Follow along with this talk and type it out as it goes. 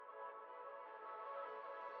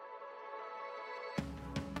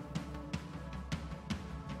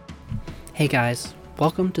Hey guys,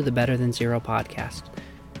 welcome to the Better Than Zero podcast,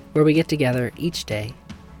 where we get together each day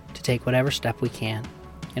to take whatever step we can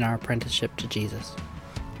in our apprenticeship to Jesus.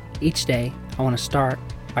 Each day, I want to start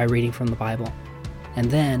by reading from the Bible, and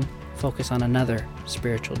then focus on another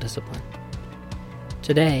spiritual discipline.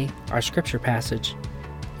 Today, our scripture passage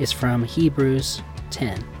is from Hebrews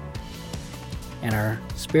 10, and our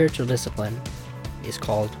spiritual discipline is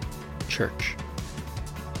called church.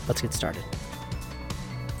 Let's get started.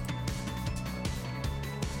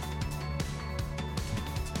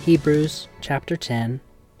 Hebrews chapter 10,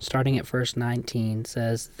 starting at verse 19,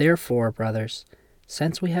 says, "Therefore, brothers,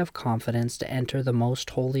 since we have confidence to enter the most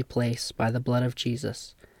holy place by the blood of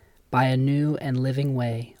Jesus, by a new and living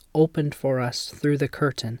way opened for us through the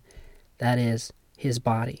curtain, that is, his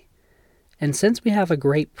body, and since we have a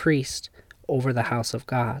great priest over the house of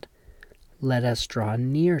God, let us draw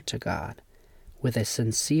near to God with a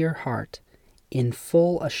sincere heart, in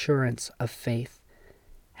full assurance of faith,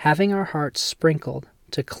 having our hearts sprinkled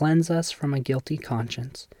to cleanse us from a guilty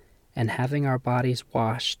conscience, and having our bodies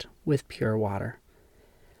washed with pure water.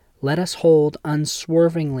 Let us hold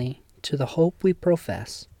unswervingly to the hope we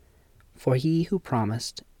profess, for he who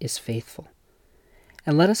promised is faithful.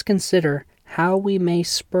 And let us consider how we may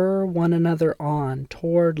spur one another on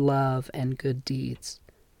toward love and good deeds.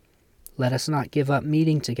 Let us not give up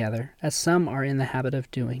meeting together, as some are in the habit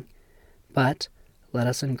of doing, but let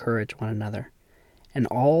us encourage one another, and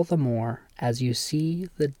all the more as you see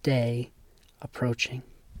the day approaching."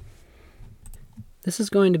 This is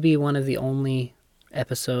going to be one of the only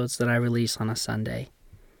episodes that I release on a Sunday.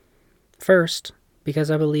 First, because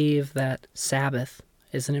I believe that Sabbath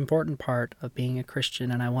is an important part of being a Christian,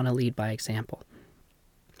 and I want to lead by example.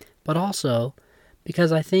 But also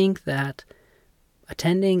because I think that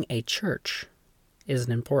attending a church is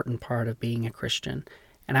an important part of being a Christian,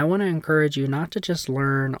 and I want to encourage you not to just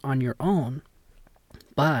learn on your own,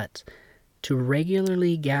 but to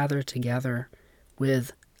regularly gather together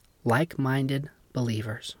with like-minded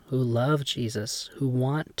believers who love Jesus, who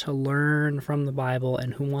want to learn from the Bible,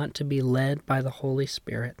 and who want to be led by the Holy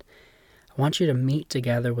Spirit. I want you to meet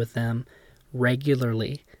together with them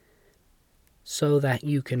regularly so that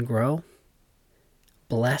you can grow,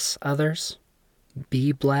 bless others,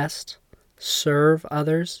 be blessed, serve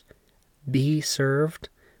others, be served,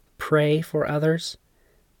 pray for others,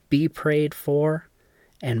 be prayed for,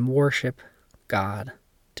 and worship God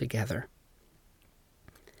together.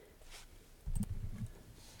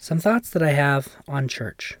 Some thoughts that I have on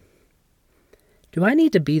church. Do I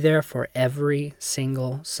need to be there for every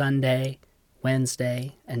single Sunday,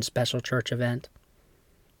 Wednesday, and special church event?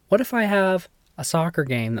 What if I have a soccer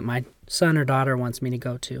game that my son or daughter wants me to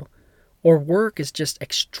go to? Or work is just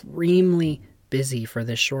extremely busy for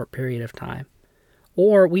this short period of time?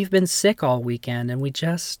 Or we've been sick all weekend and we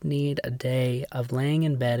just need a day of laying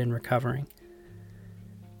in bed and recovering?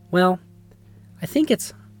 Well, I think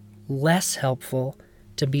it's less helpful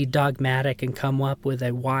to be dogmatic and come up with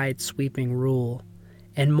a wide sweeping rule,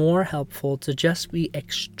 and more helpful to just be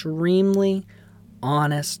extremely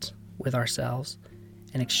honest with ourselves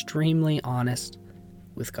and extremely honest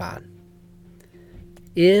with God.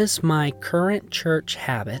 Is my current church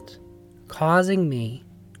habit causing me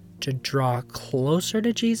to draw closer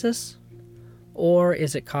to Jesus, or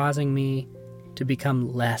is it causing me to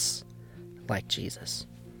become less like Jesus?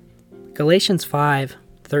 Galatians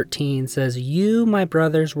 5:13 says, "You, my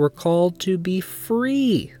brothers, were called to be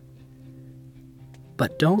free,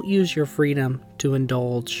 but don't use your freedom to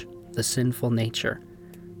indulge the sinful nature.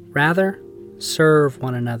 Rather, serve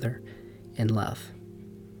one another in love."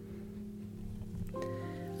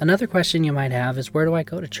 Another question you might have is, where do I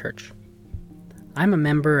go to church? I'm a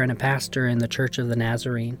member and a pastor in the Church of the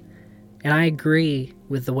Nazarene, and I agree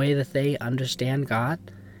with the way that they understand God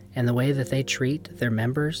and the way that they treat their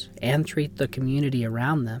members and treat the community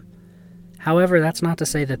around them. However, that's not to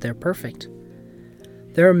say that they're perfect.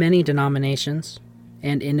 There are many denominations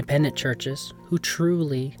and independent churches who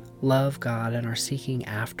truly love God and are seeking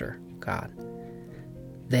after God.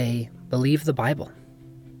 They believe the Bible.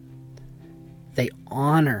 They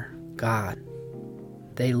honor God.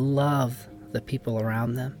 They love the people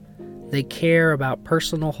around them. They care about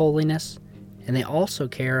personal holiness, and they also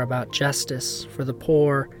care about justice for the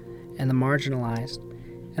poor and the marginalized.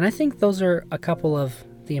 And I think those are a couple of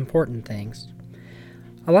the important things.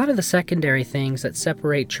 A lot of the secondary things that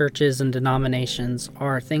separate churches and denominations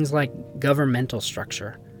are things like governmental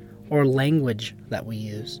structure, or language that we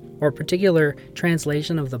use, or particular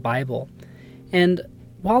translation of the Bible. And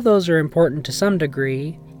while those are important to some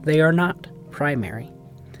degree, they are not primary.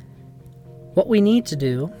 What we need to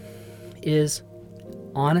do is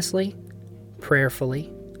honestly,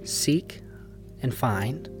 prayerfully seek and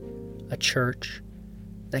find a church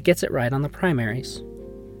that gets it right on the primaries.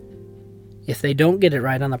 If they don't get it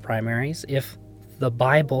right on the primaries, if the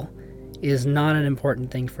Bible is not an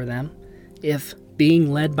important thing for them, if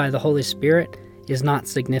being led by the Holy Spirit is not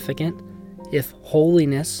significant, if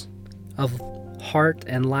holiness of heart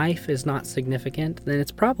and life is not significant, then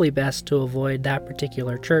it's probably best to avoid that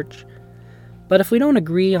particular church. But if we don't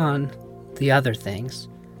agree on the other things,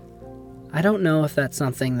 I don't know if that's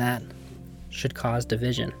something that should cause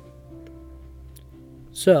division.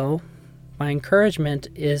 So, my encouragement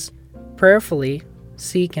is prayerfully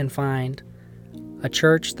seek and find a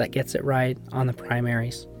church that gets it right on the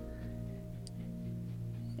primaries,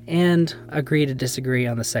 and agree to disagree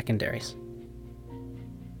on the secondaries.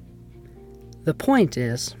 The point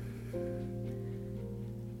is,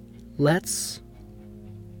 let's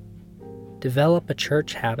develop a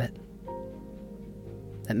church habit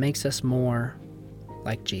that makes us more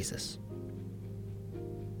like Jesus.